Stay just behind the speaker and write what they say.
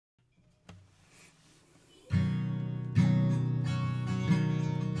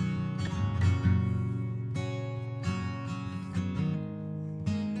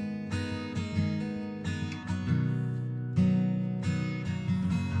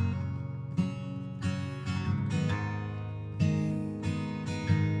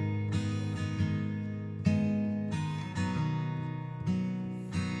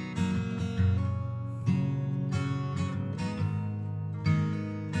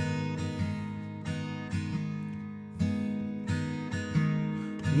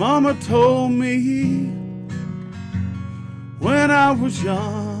Mama told me when I was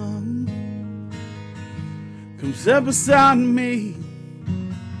young, come sit beside me,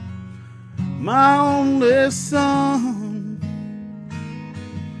 my only son,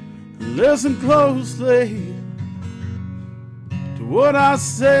 and listen closely to what I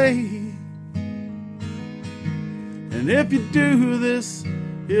say. And if you do this,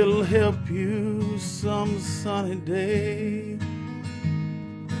 it'll help you some sunny day.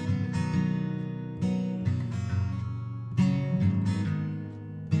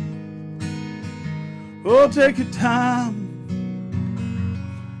 Oh, take your time,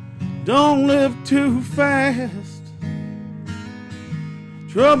 don't live too fast.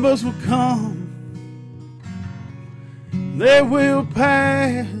 Troubles will come, they will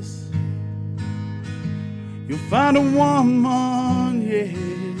pass. You'll find a woman, yeah,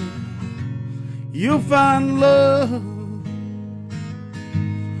 you'll find love.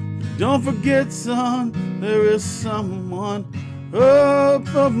 But don't forget, son, there is someone up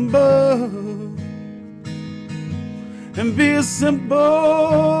above. And be a simple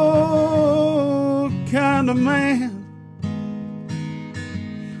kind of man,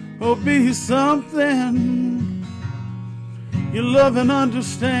 or be something you love and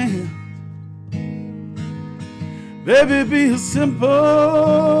understand. Baby, be a simple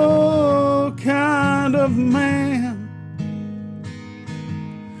kind of man.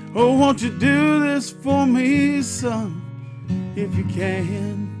 Oh, won't you do this for me, son, if you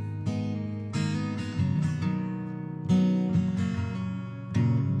can?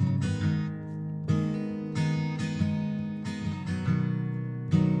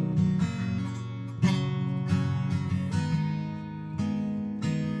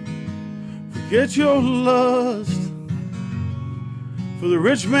 Forget your lust for the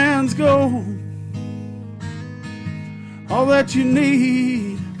rich man's gold. All that you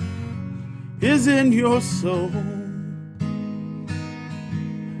need is in your soul.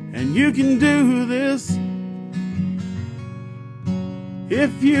 And you can do this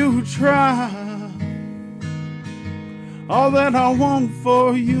if you try. All that I want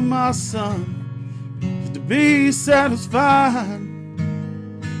for you, my son, is to be satisfied.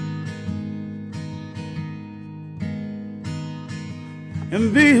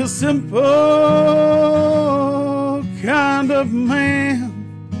 And be a simple kind of man,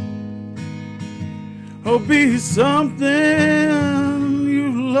 or be something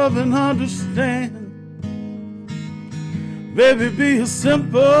you love and understand. Baby, be a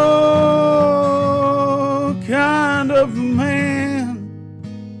simple kind of man.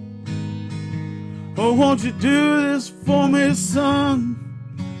 Oh, won't you do this for me, son,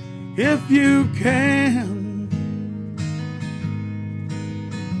 if you can?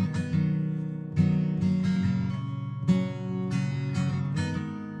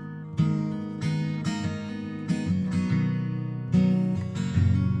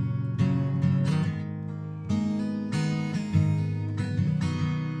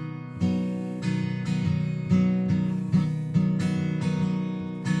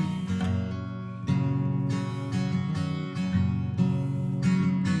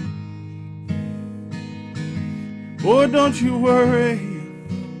 Boy, don't you worry,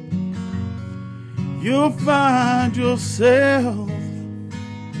 you'll find yourself.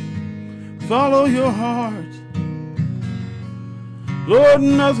 Follow your heart, Lord,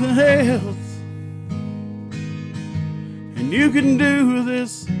 nothing else. And you can do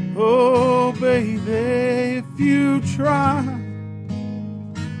this, oh baby, if you try.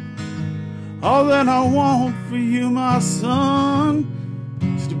 All that I want for you, my son,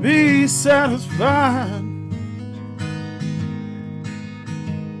 is to be satisfied.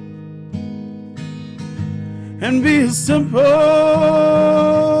 And be a simple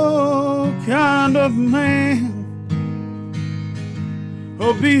kind of man,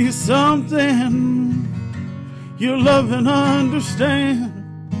 or be something you love and understand.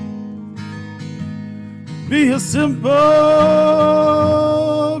 Be a simple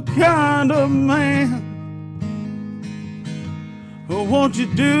kind of man. Oh, won't you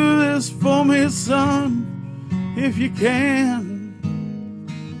do this for me, son, if you can?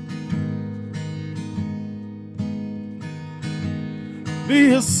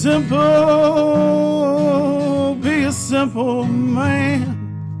 Be a simple man.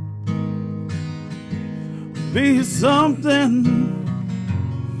 Be something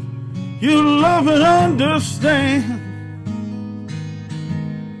you love and understand.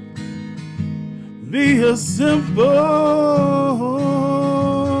 Be a simple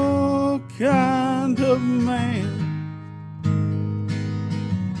kind of man.